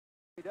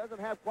He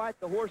doesn't have quite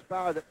the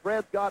horsepower that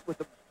Fred's got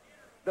with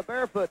the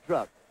barefoot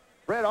truck.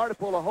 Fred ought to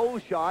pull a hole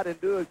shot and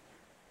do a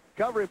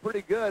covering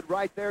pretty good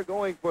right there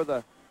going for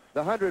the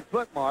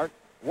 100-foot mark.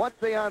 Once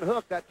they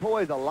unhook, that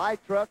toy is a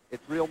light truck.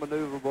 It's real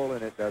maneuverable,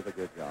 and it does a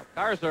good job.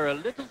 Cars are a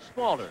little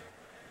smaller.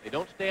 They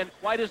don't stand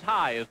quite as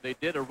high as they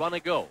did a run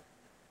ago.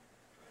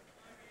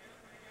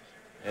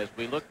 As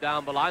we look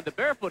down the line, the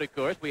barefoot, of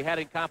course, we had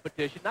in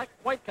competition, not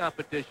quite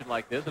competition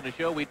like this, in a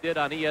show we did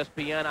on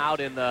ESPN out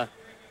in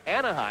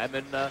Anaheim,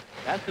 and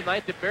that's the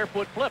night that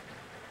barefoot flipped.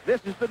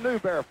 This is the new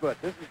barefoot.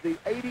 This is the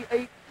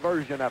 88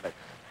 version of it.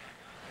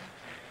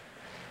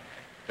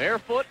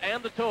 Barefoot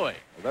and the toy.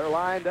 They're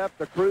lined up.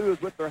 The crew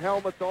is with their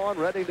helmets on,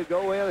 ready to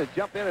go in and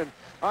jump in and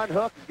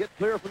unhook and get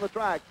clear from the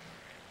track.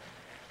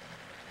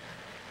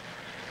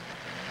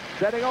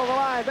 Setting on the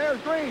line. There's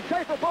Green.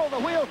 Schaefer pulled the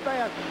wheel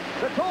stand.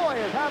 The toy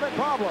is having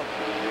problems.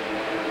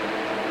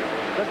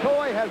 The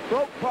toy has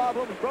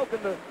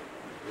broken the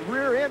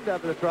rear end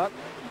of the truck.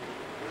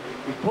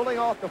 He's pulling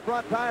off the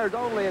front tires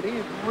only, and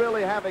he's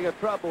really having a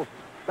trouble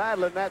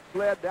battling that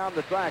sled down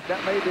the track.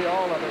 That may be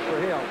all of it for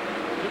him.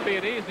 Should be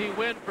an easy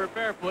win for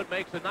barefoot.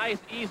 Makes a nice,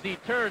 easy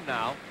turn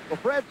now. Well,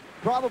 Fred's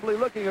probably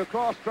looking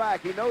across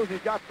track. He knows he's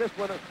got this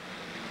one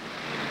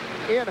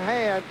in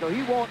hand, so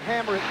he won't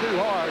hammer it too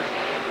hard.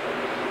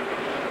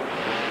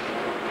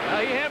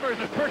 He hammers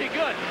it pretty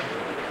good.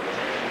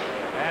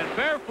 And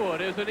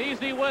barefoot is an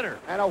easy winner.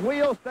 And a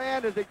wheel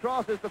stand as he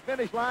crosses the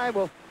finish line.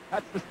 Well,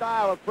 that's the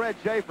style of Fred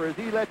Schaefer, as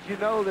he lets you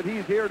know that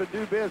he's here to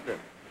do business.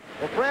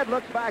 Well, Fred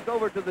looks back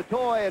over to the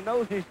toy and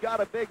knows he's got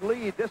a big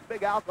lead. This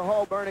big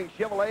alcohol-burning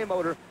Chevrolet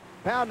motor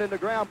pounding the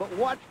ground. But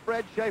watch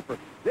Fred Schaefer.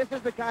 This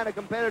is the kind of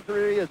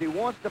competitor he is. He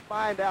wants to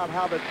find out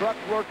how the truck's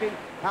working,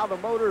 how the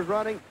motor's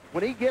running.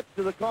 When he gets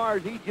to the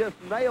cars, he just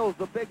nails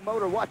the big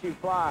motor. Watch him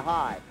fly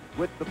high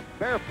with the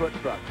barefoot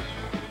truck.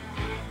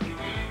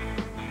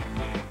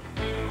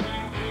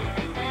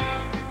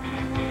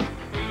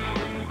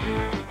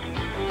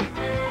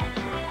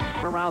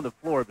 Around the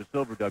floor of the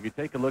Silverdome, you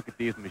take a look at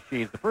these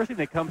machines. The first thing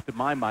that comes to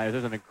my mind is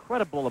there's an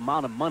incredible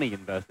amount of money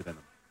invested in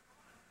them.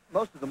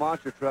 Most of the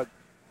monster trucks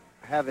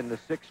have in the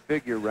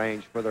six-figure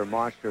range for their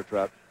monster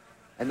truck,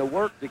 and the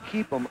work to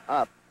keep them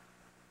up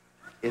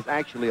is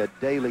actually a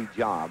daily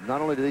job.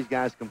 Not only do these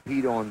guys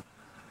compete on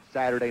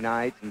Saturday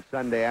nights and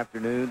Sunday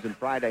afternoons and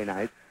Friday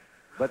nights,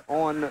 but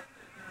on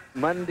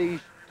Mondays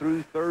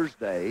through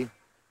Thursday,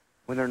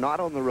 when they're not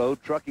on the road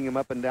trucking them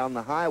up and down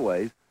the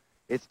highways,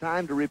 it's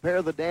time to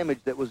repair the damage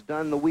that was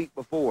done the week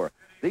before.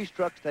 These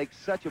trucks take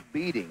such a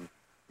beating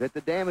that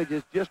the damage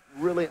is just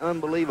really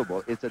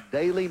unbelievable. It's a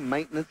daily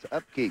maintenance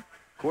upkeep.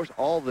 Of course,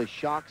 all the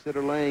shocks that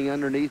are laying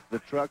underneath the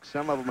truck,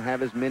 some of them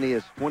have as many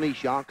as 20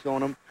 shocks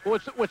on them.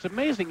 What's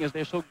amazing is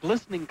they're so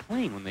glistening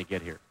clean when they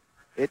get here.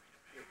 It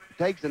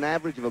takes an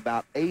average of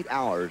about 8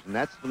 hours, and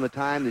that's from the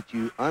time that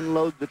you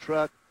unload the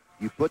truck,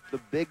 you put the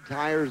big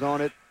tires on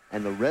it,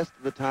 and the rest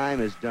of the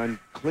time is done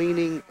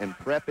cleaning and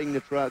prepping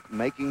the truck,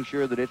 making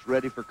sure that it's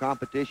ready for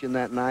competition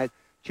that night,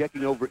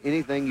 checking over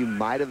anything you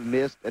might have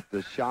missed at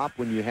the shop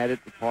when you had it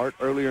apart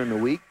earlier in the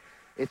week.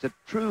 It's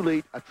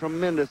truly a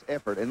tremendous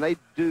effort, and they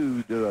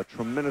do a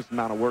tremendous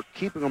amount of work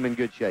keeping them in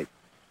good shape.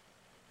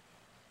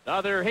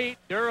 Another heat,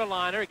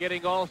 DURALINER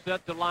getting all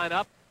set to line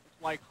up.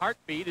 Looks like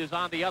Heartbeat is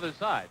on the other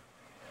side.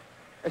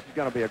 This is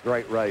going to be a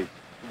great race,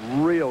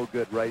 real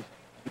good race.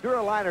 The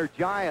DURALINER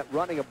Giant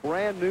running a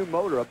brand-new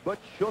motor, a Butch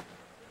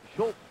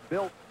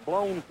Schultz-built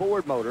blown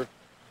Ford motor,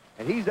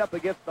 and he's up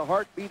against the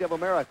Heartbeat of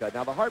America.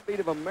 Now, the Heartbeat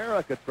of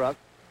America truck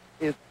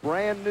is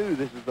brand new.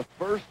 This is the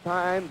first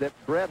time that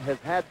Brett has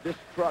had this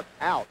truck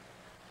out,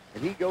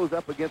 and he goes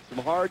up against some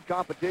hard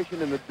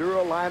competition in the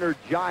DURALINER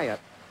Giant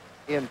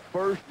in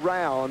first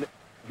round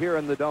here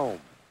in the Dome.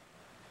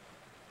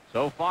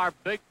 So far,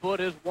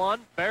 Bigfoot is one,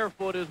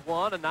 Barefoot is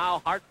one, and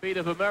now Heartbeat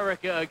of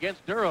America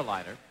against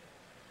DURALINER.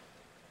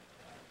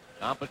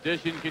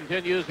 Competition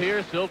continues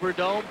here,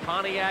 Silverdome,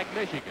 Pontiac,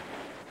 Michigan.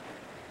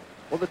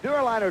 Well, the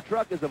DURALINER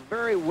truck is a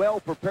very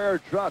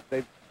well-prepared truck.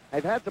 They've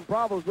had some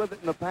problems with it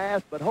in the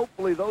past, but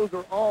hopefully those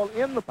are all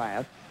in the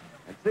past.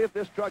 And see if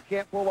this truck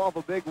can't pull off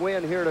a big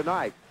win here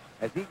tonight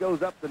as he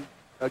goes up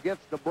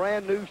against the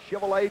brand-new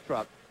Chevrolet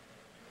truck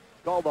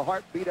called the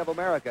Heartbeat of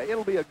America.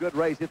 It'll be a good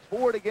race. It's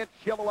Ford against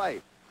Chevrolet.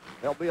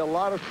 There'll be a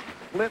lot of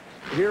splits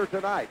here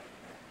tonight.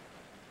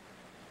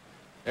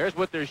 There's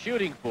what they're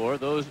shooting for,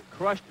 those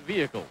crushed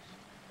vehicles.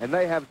 And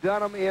they have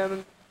done them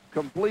in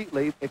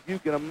completely. If you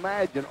can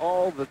imagine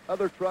all the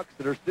other trucks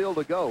that are still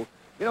to go.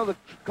 You know, the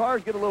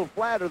cars get a little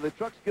flatter, the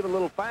trucks get a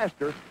little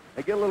faster,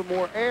 they get a little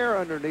more air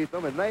underneath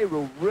them, and they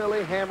will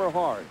really hammer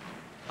hard.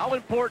 How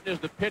important is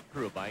the pit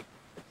crew, Mike?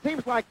 It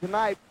seems like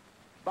tonight,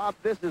 Bob,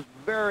 this is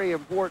very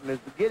important, is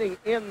getting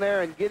in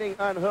there and getting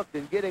unhooked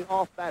and getting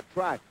off that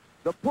track.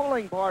 The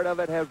pulling part of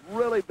it has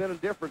really been a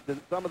difference in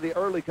some of the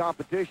early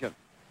competition.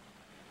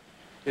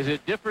 Is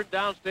it different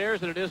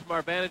downstairs than it is from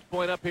our vantage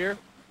point up here?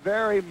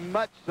 Very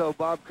much so,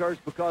 Bob Kirsch,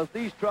 because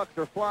these trucks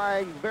are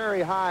flying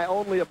very high,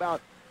 only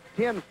about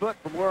 10 foot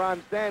from where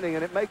I'm standing,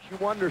 and it makes you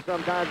wonder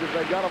sometimes if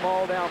they've got them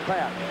all down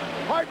pat.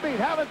 Heartbeat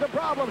having some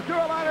problems.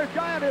 Duraliner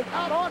Giant is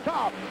out on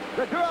top.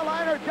 The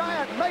Duraliner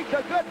Giant makes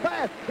a good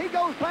pass. He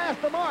goes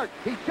past the mark.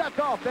 He shuts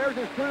off. There's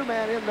his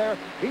crewman in there.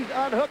 He's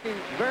unhooking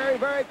very,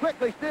 very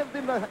quickly. Gives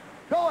him the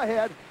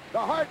go-ahead. The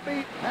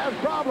Heartbeat has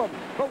problems.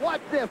 But watch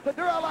this. The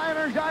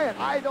Duraliner Giant,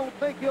 I don't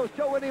think he'll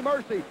show any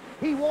mercy.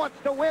 He wants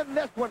to win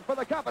this one for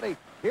the company.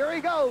 Here he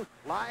goes.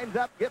 Lines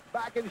up, gets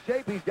back in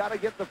shape. He's got to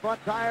get the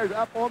front tires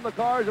up on the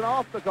cars and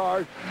off the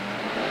cars.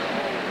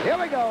 Here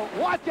we go.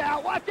 Watch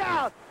out, watch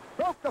out.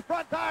 Broke the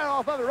front tire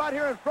off of it right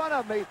here in front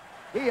of me.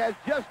 He has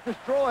just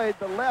destroyed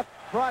the left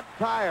front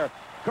tire.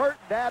 Kurt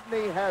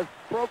Dabney has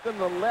broken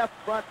the left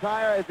front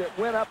tire as it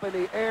went up in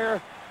the air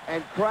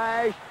and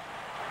crashed.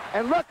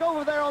 And look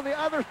over there on the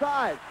other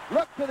side.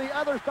 Look to the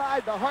other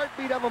side. The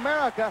Heartbeat of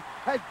America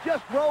has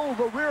just rolled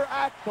the rear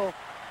axle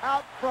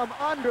out from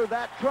under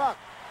that truck.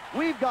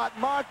 We've got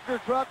monster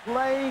trucks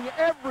laying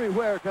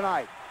everywhere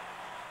tonight.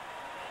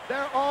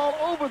 They're all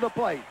over the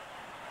place.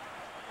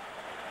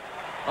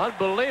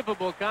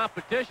 Unbelievable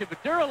competition.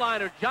 But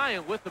Duraliner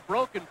Giant with the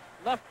broken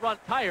left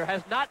front tire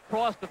has not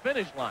crossed the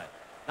finish line.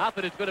 Not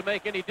that it's going to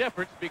make any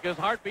difference because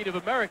Heartbeat of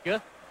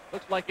America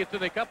looks like it's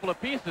in a couple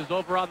of pieces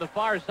over on the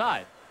far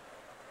side.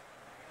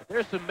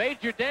 There's some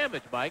major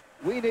damage, Mike.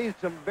 We need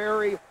some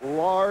very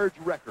large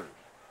wreckers.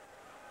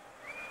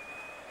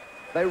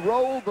 They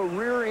rolled the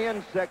rear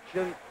end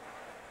section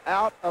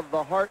out of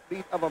the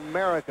Heartbeat of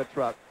America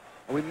truck.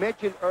 And we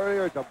mentioned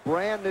earlier it's a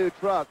brand new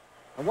truck.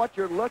 And what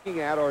you're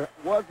looking at, or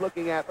was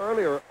looking at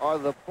earlier, are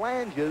the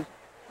flanges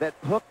that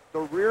hook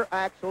the rear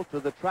axle to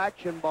the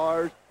traction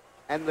bars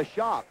and the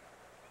shock.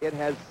 It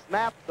has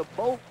snapped the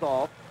bolts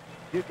off.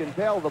 You can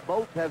tell the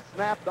bolts have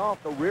snapped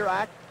off the rear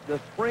axle. The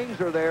springs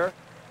are there.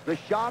 The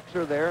shocks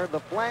are there. The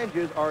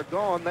flanges are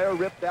gone. They're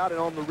ripped out and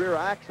on the rear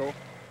axle.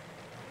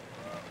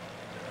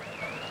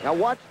 Now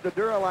watch the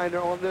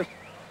Duraliner on this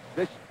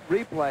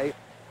replay.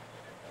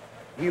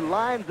 He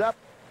lines up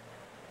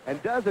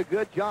and does a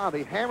good job.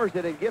 He hammers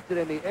it and gets it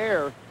in the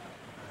air.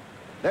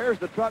 There's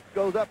the truck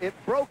goes up. It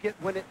broke it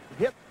when it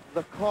hit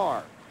the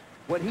car.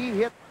 When he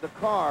hit the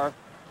car,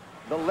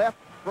 the left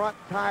front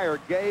tire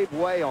gave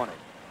way on it.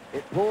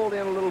 It pulled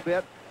in a little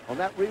bit. On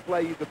that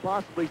replay, you could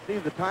possibly see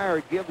the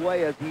tire give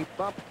way as he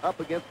bumps up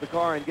against the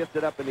car and gets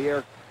it up in the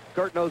air.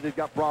 Kurt knows he's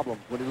got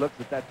problems when he looks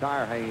at that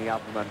tire hanging out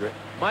from under it.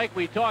 Mike,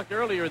 we talked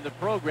earlier in the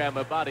program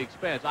about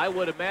expense. I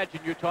would imagine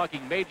you're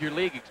talking major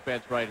league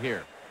expense right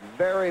here.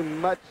 Very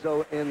much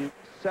so, in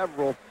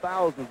several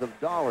thousands of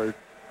dollars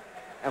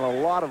and a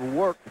lot of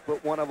work to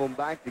put one of them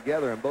back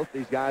together. And both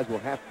these guys will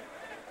have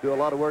to do a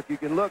lot of work. You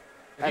can look.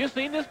 Have you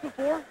seen this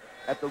before?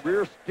 At the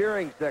rear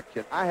steering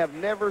section. I have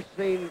never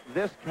seen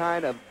this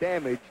kind of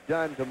damage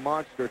done to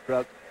monster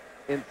trucks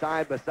in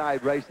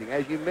side-by-side racing.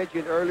 As you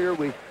mentioned earlier,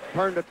 we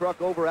turned the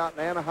truck over out in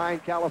Anaheim,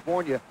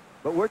 California,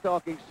 but we're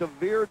talking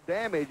severe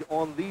damage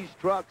on these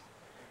trucks,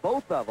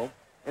 both of them,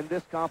 in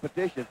this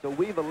competition. So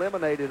we've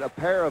eliminated a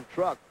pair of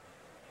trucks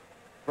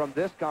from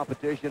this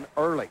competition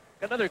early.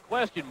 Another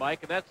question, Mike,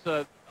 and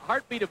that's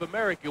Heartbeat of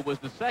America was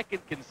the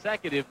second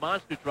consecutive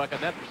monster truck on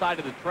that side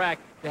of the track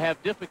to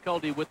have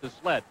difficulty with the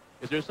sled.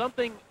 Is there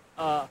something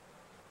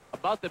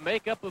about the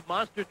makeup of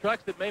monster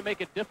trucks that may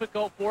make it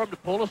difficult for them to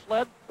pull a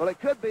sled? Well, it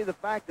could be the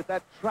fact that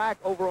that track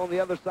over on the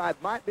other side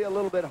might be a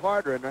little bit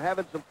harder, and they're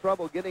having some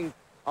trouble getting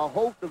a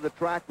hold of the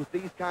track with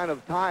these kind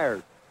of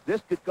tires.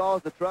 This could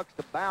cause the trucks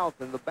to bounce,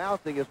 and the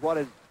bouncing is what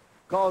has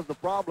caused the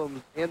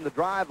problems in the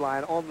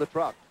driveline on the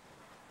truck.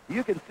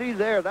 You can see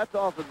there, that's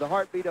off of the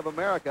Heartbeat of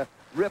America,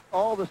 ripped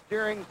all the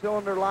steering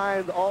cylinder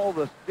lines, all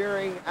the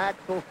steering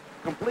axle,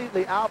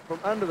 completely out from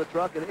under the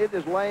truck, and it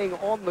is laying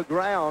on the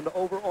ground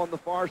over on the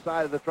far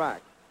side of the track.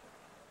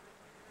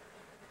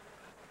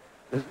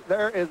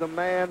 There is a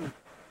man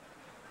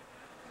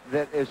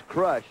that is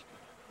crushed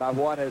by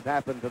what has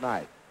happened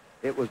tonight.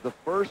 It was the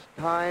first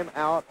time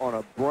out on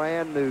a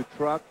brand new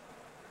truck.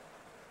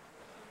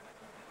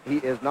 He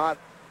is not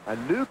a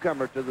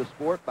newcomer to the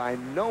sport by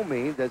no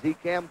means, as he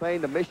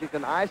campaigned a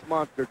Michigan Ice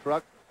Monster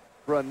truck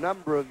for a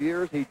number of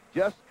years. He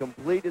just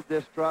completed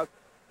this truck,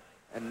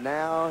 and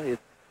now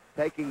it's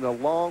taking the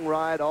long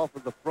ride off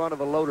of the front of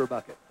a loader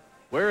bucket.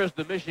 Where is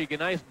the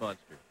Michigan Ice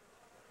Monster?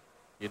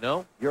 You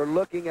know? You're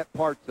looking at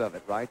parts of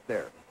it right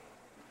there.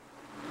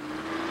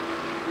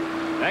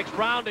 Next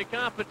round of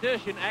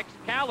competition,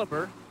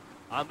 EXCALIBER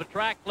on the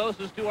track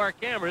closest to our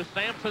cameras.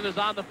 SAMSON is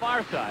on the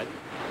far side,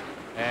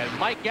 and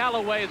Mike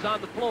Galloway is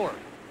on the floor.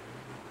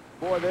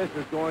 Boy, this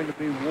is going to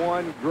be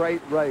one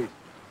great race.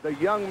 The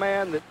young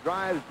man that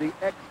drives the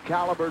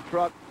EXCALIBER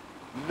truck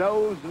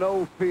knows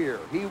no fear.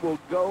 He will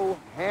go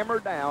hammer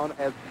down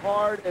as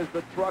hard as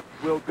the truck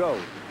will go.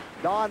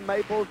 Don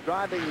Maples,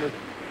 driving the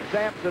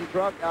SAMSON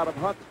truck out of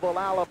Huntsville,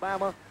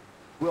 Alabama,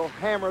 will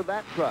hammer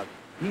that truck.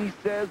 He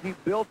says he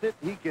built it,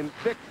 he can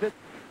fix it,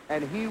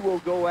 and he will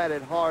go at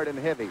it hard and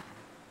heavy.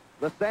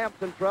 The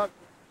SAMSON truck,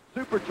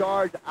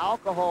 supercharged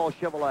alcohol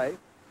Chevrolet.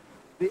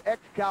 The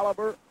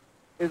EXCALIBER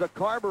is a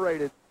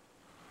carbureted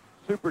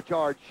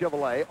supercharged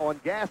Chevrolet on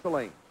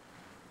gasoline.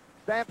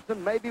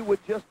 SAMSON maybe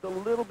with just a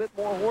little bit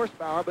more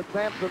horsepower, but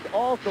SAMSON's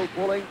also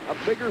pulling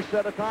a bigger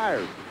set of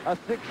tires, a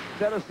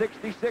set of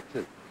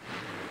 66s.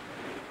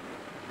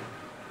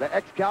 The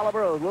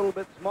EXCALIBER, a little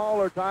bit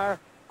smaller tire.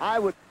 I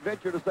would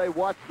venture to say,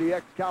 watch the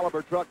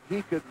EXCALIBER truck.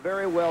 He could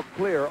very well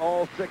clear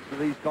all 6 of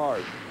these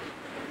cars.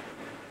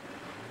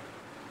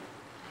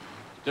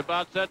 It's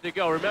about set to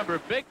go. Remember,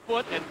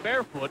 Bigfoot and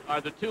Barefoot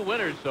are the 2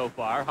 winners so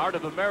far. Heart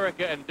of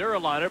America and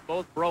Duraliner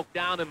both broke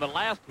down in the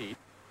last heat.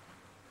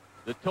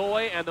 The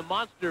Toy and the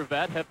Monster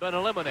Vet have been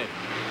eliminated.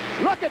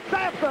 Look at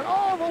SAMSON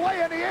all the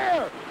way in the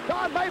air.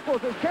 Don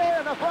Maples is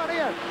carrying the front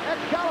end.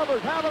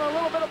 EXCALIBER's having a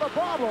little bit of a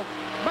problem.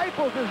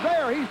 Maples is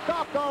there. He's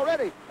stopped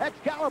already.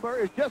 EXCALIBER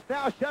is just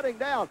now shutting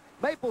down.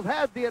 Maples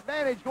has the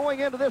advantage going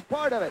into this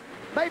part of it.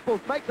 Maples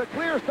makes a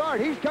clear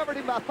start. He's covered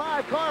him by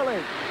 5 car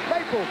lengths.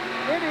 Maples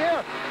in the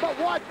air, but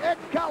watch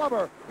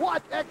EXCALIBER.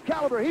 Watch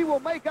EXCALIBER. He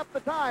will make up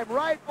the time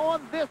right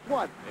on this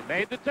one. He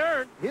made the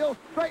turn. He'll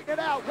straighten it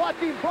out. Watch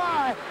him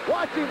fly.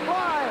 Watch him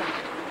fly.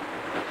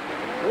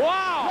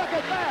 Wow! Look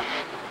at that.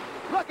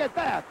 Look at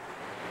that.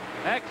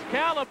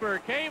 EXCALIBER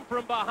came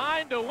from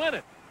behind to win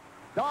it.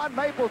 Don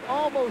Maples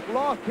almost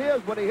lost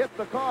his when he hit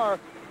the car.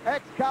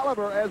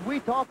 EXCALIBER, as we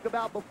talked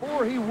about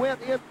before he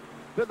went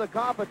into the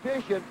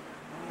competition,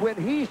 when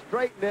he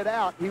straightened it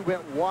out, he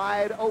went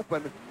wide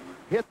open,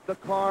 hit the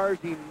cars.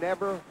 He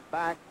never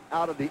backed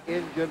out of the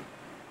engine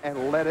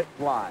and let it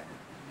fly.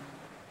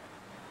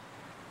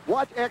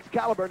 Watch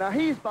EXCALIBER. Now,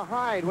 he's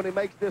behind when he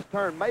makes this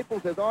turn.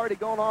 Maples has already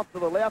gone off to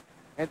the left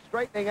and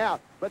straightening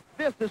out. But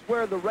this is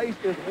where the race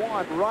is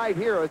won right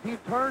here as he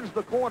turns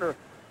the corner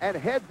and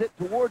heads it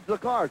towards the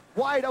cars.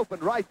 Wide open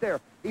right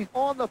there. He's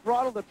on the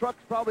throttle. The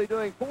truck's probably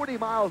doing 40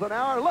 miles an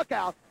hour. Look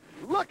out.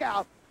 Look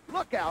out.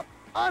 Look out.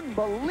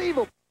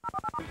 Unbelievable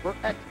for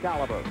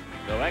EXCALIBER.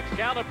 So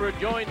EXCALIBER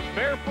joins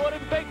Barefoot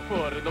and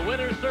Bigfoot in the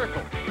winner's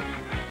circle.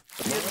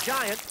 The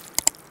Giant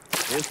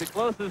is the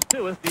closest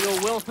to us.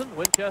 Deal Wilson,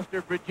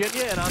 Winchester,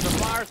 Virginia, and on the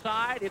far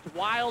side, it's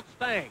Wild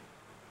Stang.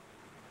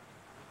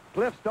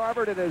 Cliff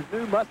Starboard in his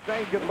new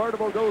Mustang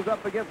convertible goes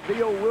up against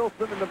Deal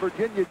Wilson and the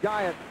Virginia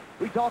Giant.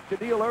 We talked to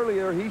Deal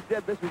earlier. He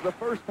said this was the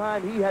first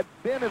time he had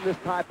been in this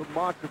type of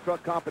monster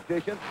truck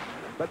competition.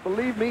 But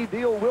believe me,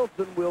 Deal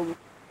Wilson will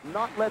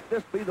not let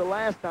this be the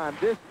last time.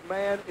 This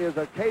man is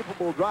a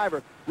capable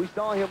driver. We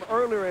saw him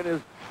earlier in his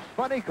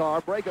funny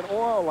car break an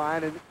oil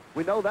line, and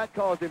we know that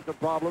caused him some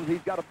problems. He's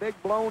got a big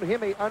blown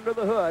Hemi under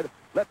the hood.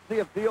 Let's see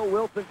if Deal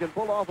Wilson can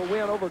pull off a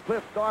win over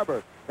Cliff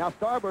Starboard. Now,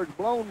 Starboard's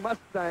blown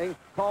Mustang,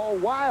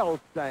 called Wild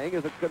Stang,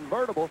 is a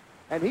convertible,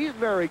 and he's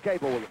very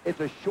capable. It's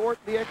a short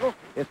vehicle.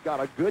 It's got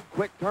a good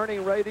quick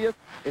turning radius.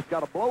 It's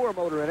got a blower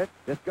motor in it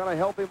that's going to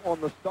help him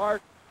on the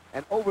start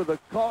and over the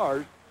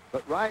cars.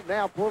 But right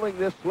now, pulling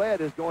this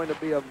sled is going to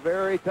be a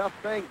very tough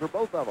thing for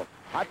both of them.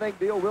 I think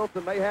Deal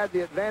Wilson may have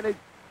the advantage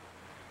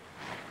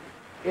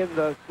in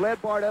the sled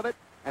part of it,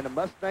 and the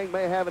Mustang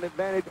may have an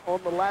advantage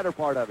on the latter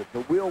part of it.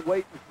 So we'll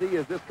wait and see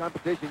as this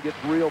competition gets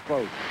real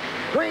close.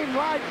 Green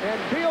light,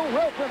 and Deal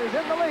Wilson is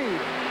in the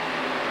lead.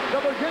 The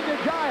Virginia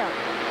Giant.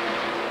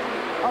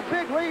 A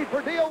big lead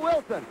for Deal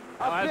Wilson.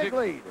 A big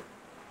lead.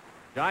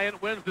 Giant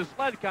wins the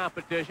sled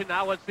competition.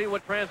 Now let's see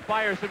what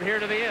transpires from here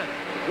to the end.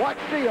 Watch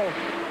Deal.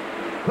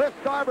 Cliff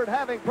Starboard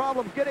having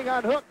problems getting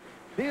unhooked.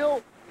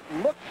 Deal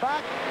looks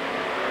back.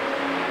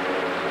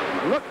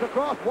 Looks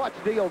across. Watch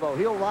Deal, though.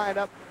 He'll line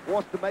up,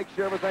 wants to make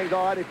sure everything's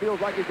all right. He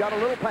feels like he's got a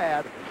little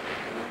pad.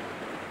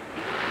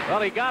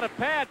 Well, he got a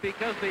pad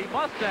because the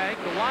Mustang,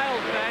 the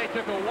Wild Stang,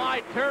 took a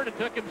wide turn and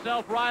took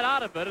himself right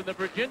out of it, and the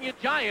Virginia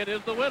Giant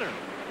is the winner.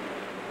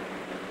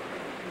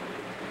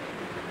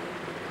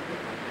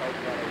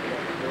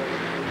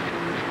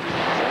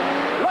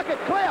 Look at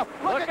Cliff.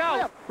 Look out.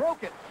 Cliff.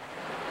 Broke it.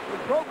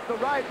 He broke the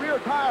right rear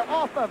tire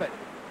off of it.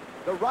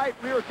 The right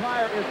rear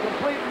tire is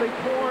completely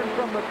torn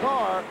from the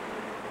car,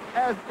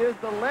 as is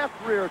the left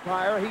rear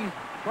tire. He's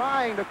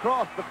trying to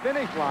cross the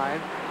finish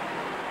line.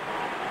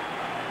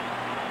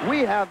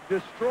 We have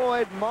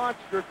destroyed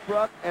monster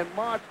truck and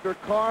monster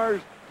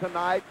cars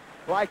tonight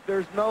like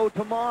there's no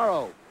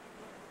tomorrow.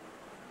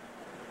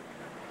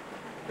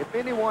 If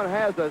anyone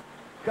has a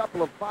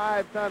couple of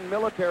 5-ton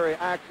military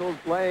axles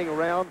laying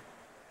around,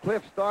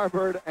 Cliff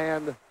Starboard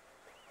and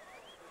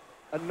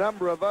a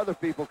number of other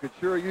people could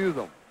sure use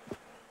them.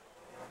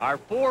 Our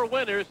 4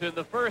 winners in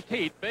the first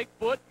heat,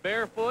 Bigfoot,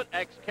 Barefoot,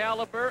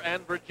 EXCALIBER,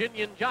 and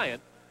Virginian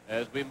Giant.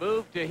 As we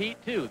move to heat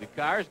 2, the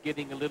car's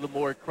getting a little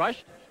more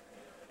crushed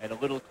and a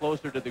little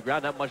closer to the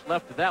ground. Not much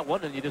left of that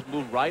one, and you just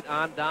move right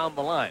on down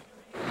the line.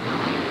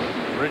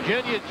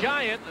 Virginia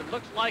Giant, it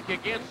looks like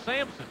against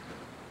SAMSON.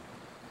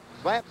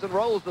 SAMSON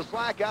rolls the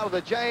slack out of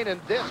the chain,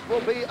 and this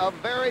will be a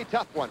very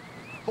tough one.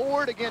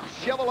 Ford against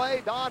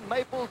Chevrolet. Don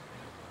Maples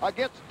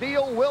against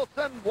Deal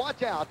Wilson.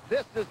 Watch out.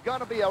 This is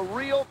going to be a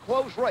real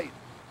close race.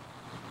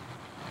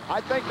 I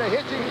think the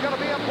hitching is going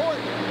to be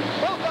important.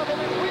 Both of them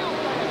in wheel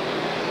stand.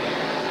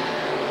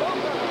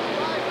 Both of them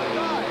side to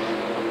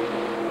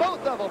side.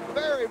 Both of them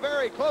very,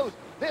 very close.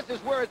 This is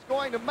where it's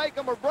going to make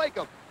them or break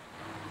them.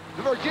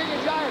 The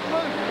Virginia Giants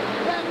loose.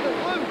 SAMSON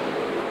loose.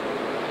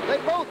 They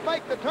both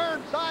make the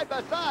turn side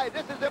by side.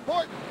 This is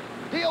important.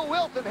 Deal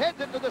Wilson heads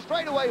into the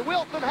straightaway.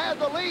 Wilson has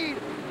the lead.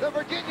 The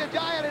Virginia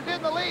Giant is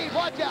in the lead.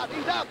 Watch out.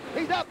 He's up.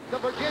 He's up. The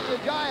Virginia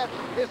Giant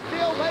is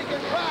still making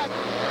track.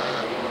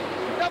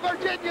 The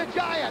Virginia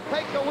Giant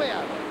takes a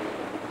win.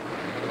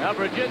 Now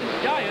Virginia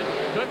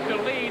Giant took the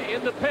lead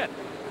in the pit.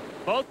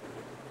 Both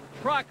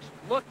trucks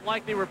looked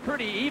like they were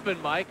pretty even,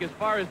 Mike, as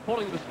far as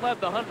pulling the sled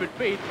the 100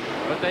 feet,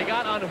 but they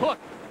got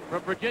unhooked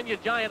from Virginia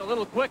Giant a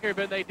little quicker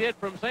than they did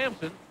from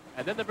Samson,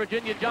 and then the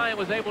Virginia Giant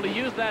was able to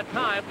use that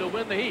time to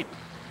win the heat.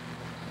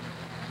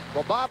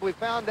 Well, Bob, we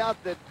found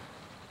out that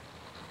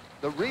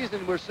the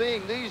reason we're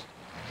seeing these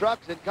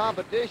trucks in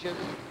competition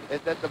is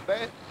that the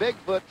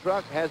Bigfoot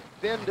truck has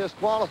been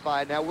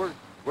disqualified. Now,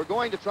 we're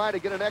going to try to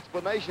get an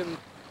explanation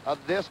of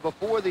this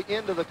before the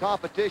end of the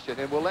competition,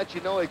 and we'll let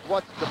you know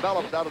what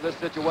develops out of this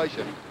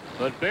situation.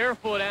 But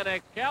Barefoot and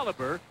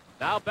Excalibur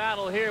now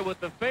battle here with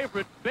the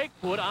favorite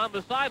Bigfoot on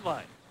the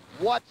sideline.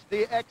 Watch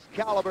the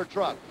Excalibur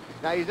truck.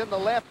 Now, he's in the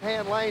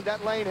left-hand lane.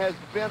 That lane has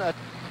been a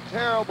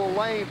terrible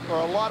lane for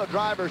a lot of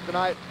drivers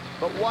tonight,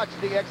 but watch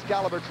the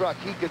Excalibur truck.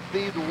 He could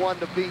be the one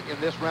to beat in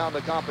this round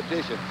of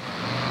competition.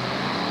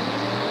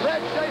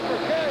 Fred Schaefer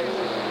carries.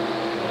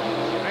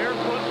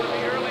 Barefoot with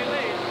the early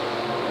lead.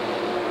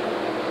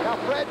 Now,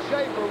 Fred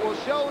Schaefer will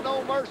show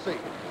no mercy.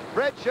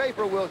 Fred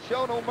Schaefer will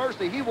show no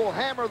mercy. He will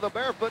hammer the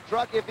Barefoot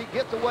truck if he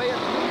gets away.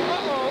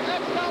 Uh-oh,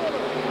 Excalibur!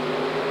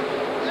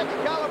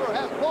 Excalibur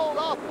has pulled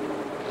off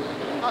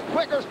a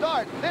quicker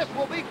start. This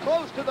will be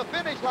close to the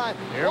finish line.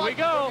 Here we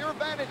go. From your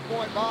vantage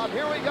point, Bob.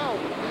 Here we go.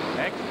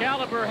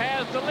 Excalibur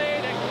has the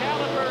lead.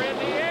 Excalibur in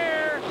the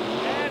air,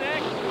 and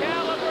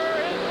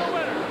Excalibur is the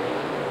winner.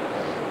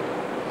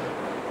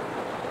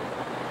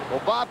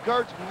 Well, Bob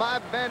Kurtz, my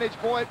vantage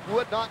point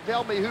would not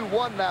tell me who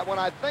won that one.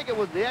 I think it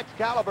was the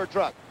Excalibur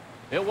truck.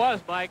 It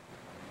was, Mike.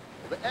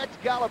 The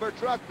Excalibur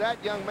truck,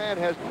 that young man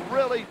has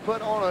really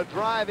put on a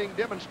driving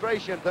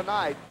demonstration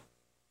tonight.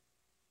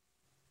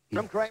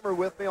 Jim Kramer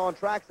with me on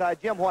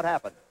trackside. Jim, what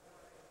happened?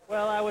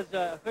 Well, I was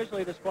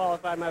officially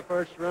disqualified my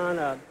first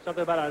run.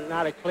 Something about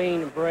not a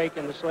clean break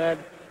in the sled.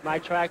 My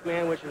track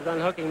man, which was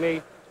unhooking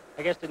me,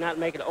 I guess did not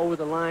make it over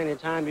the line in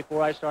time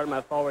before I started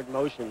my forward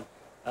motion.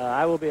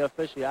 I will be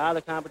officially out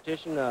of the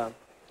competition.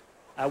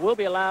 I will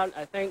be allowed,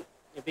 I think,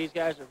 if these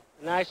guys are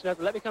nice enough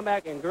to let me come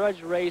back and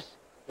grudge race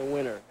the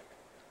winner.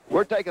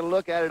 We're taking a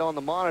look at it on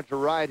the monitor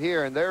right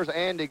here, and there's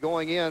Andy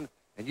going in,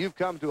 and you've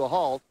come to a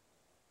halt.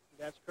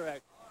 That's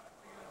correct.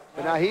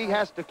 But now he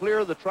has to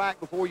clear the track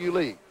before you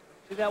leave.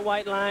 See that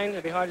white line?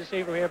 It'd be hard to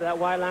see from here, but that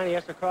white line, he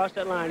has to cross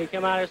that line. He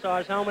came out and saw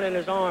his helmet in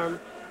his arm,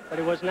 but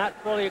he was not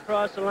fully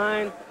across the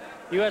line.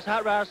 The U.S.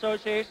 Hot Rod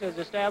Association has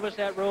established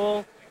that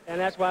rule,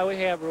 and that's why we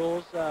have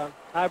rules.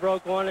 I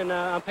broke one, and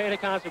I'm paying the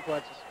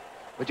consequences.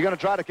 But you're going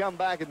to try to come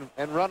back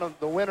and run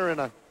the winner in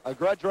a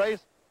grudge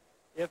race?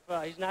 If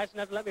he's nice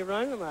enough to let me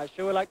run him, I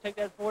sure would like to take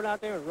that Ford out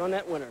there and run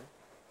that winner.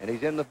 And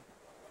he's in the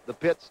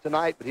pits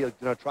tonight, but he's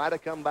going to try to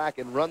come back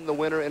and run the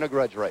winner in a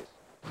grudge race.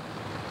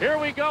 Here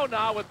we go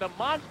now with the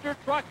monster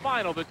truck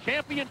final, the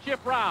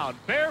championship round.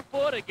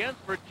 Barefoot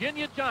against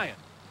Virginia Giant.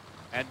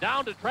 And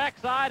down to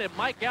trackside and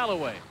Mike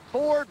Galloway.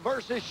 Ford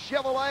versus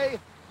Chevrolet,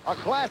 a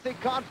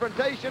classic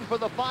confrontation for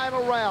the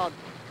final round.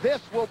 This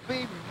will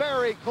be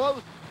very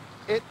close.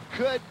 It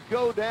could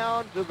go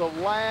down to the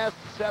last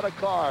set of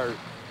cars.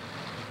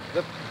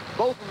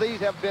 Both of these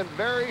have been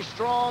very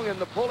strong in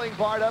the pulling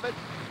part of it.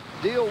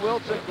 Deal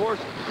Wilson, of course,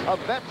 a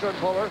veteran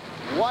puller.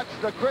 Watch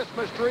the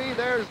Christmas tree.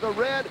 There's the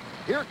red.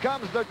 Here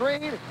comes the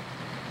green.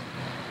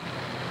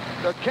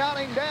 They're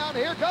counting down.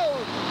 Here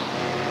goes.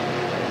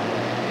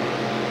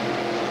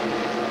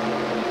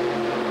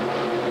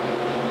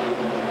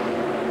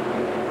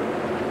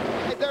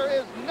 There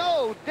is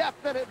no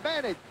definite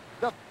advantage.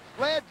 The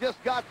sled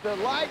just got the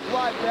lights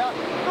wiped out.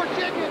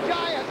 Virginia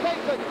Giant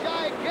takes a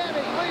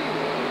gigantic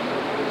lead.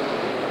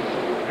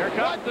 Here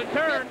comes the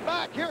turn.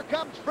 Back. Here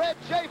comes Fred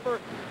Schaefer.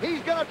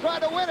 He's going to try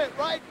to win it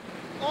right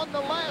on the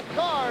last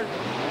card.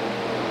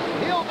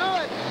 He'll do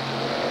it.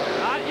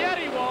 Not yet,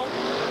 he won't.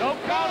 Don't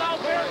count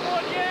out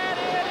Barefoot yet.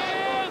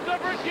 It is the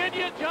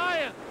Virginia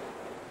Giant.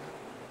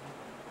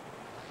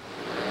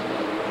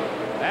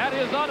 That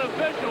is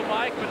unofficial,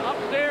 Mike, but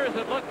upstairs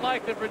it looked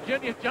like the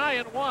Virginia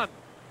Giant won.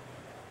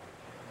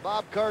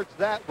 Bob Kurtz,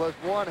 that was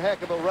one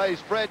heck of a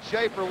race. Fred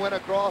Schaefer went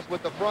across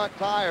with the front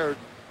tires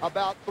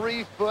about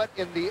 3 foot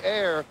in the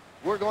air.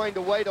 We're going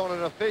to wait on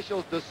an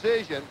official's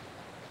decision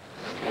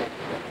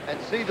and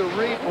see the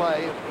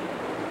replay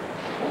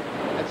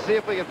and see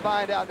if we can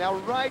find out. Now,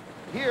 right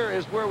here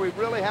is where we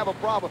really have a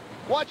problem.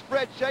 Watch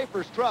Fred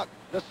Schaefer's truck.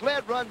 The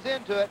sled runs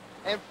into it,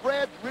 and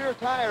Fred's rear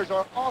tires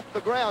are off the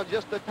ground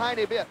just a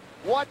tiny bit.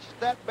 Watch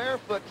that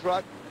Barefoot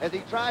truck as he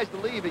tries to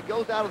leave. He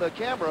goes out of the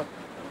camera,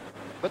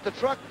 but the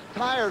truck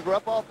tires were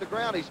up off the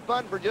ground. He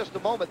spun for just a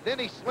moment. Then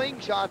he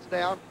slingshots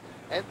down,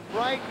 and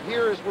right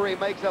here is where he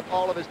makes up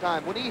all of his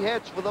time. When he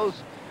heads for those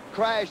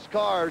crashed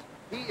cars,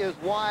 he is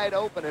wide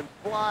open and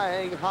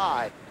flying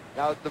high.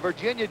 Now, the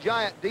Virginia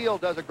Giant Deal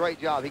does a great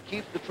job. He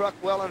keeps the truck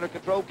well under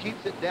control,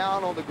 keeps it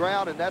down on the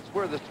ground, and that's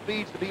where the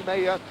speeds to be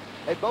made up.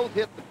 They both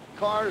hit the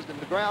cars and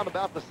the ground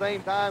about the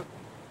same time.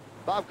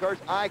 Bob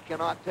Kurtz, I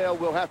cannot tell.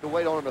 We'll have to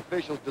wait on an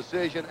official's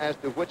decision as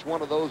to which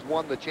one of those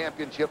won the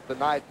championship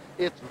tonight.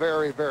 It's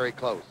very, very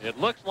close. It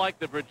looks like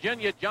the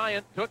Virginia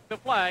Giant took the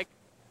flag.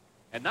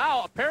 And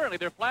now, apparently,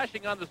 they're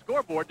flashing on the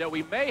scoreboard that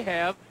we may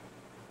have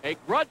a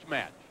grudge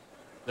match.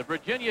 The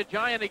Virginia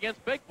Giant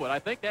against Bigfoot. I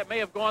think that may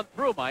have gone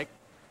through, Mike.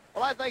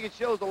 Well, I think it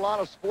shows a lot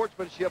of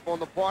sportsmanship on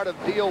the part of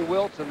Deal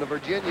Wilson, the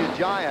Virginia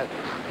Giant.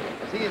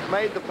 As he's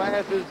made the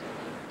passes,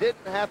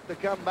 didn't have to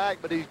come back,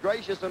 but he's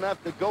gracious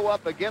enough to go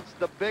up against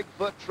the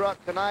Bigfoot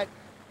truck tonight.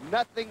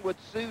 Nothing would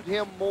suit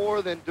him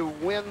more than to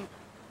win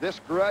this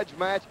grudge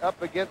match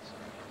up against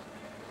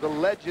the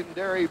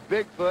legendary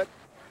Bigfoot.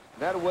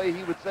 That way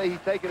he would say he's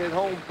taking it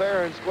home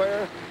fair and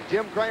square.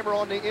 Jim Kramer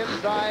on the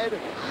inside,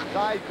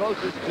 side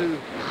closest to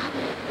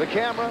the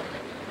camera.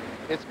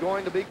 It's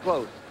going to be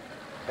close.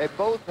 They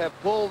both have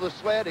pulled the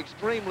sled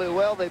extremely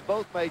well. They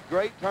both made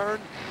great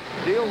turns.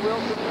 Deal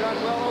Wilson done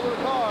well over the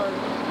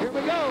cars. Here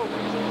we go.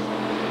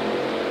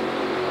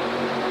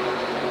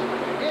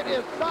 It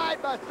is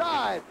side by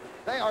side.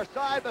 They are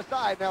side by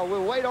side. Now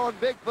we'll wait on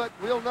Bigfoot.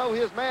 We'll know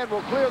his man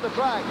will clear the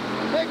track.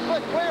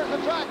 Bigfoot clears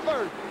the track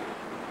first.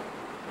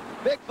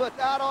 Bigfoot's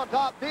out on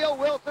top. Deal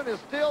Wilson is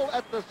still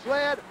at the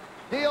sled.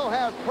 Deal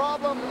has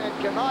problems and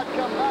cannot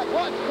come back.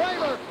 Watch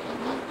Kramer.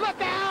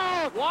 Look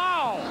out!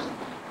 Wow!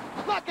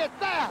 Look at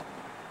that!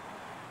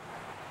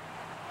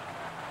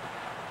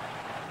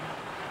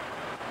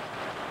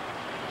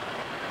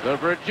 The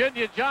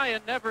Virginia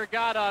Giant never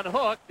got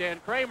unhooked,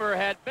 and Kramer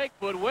had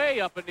Bigfoot way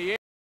up in the air.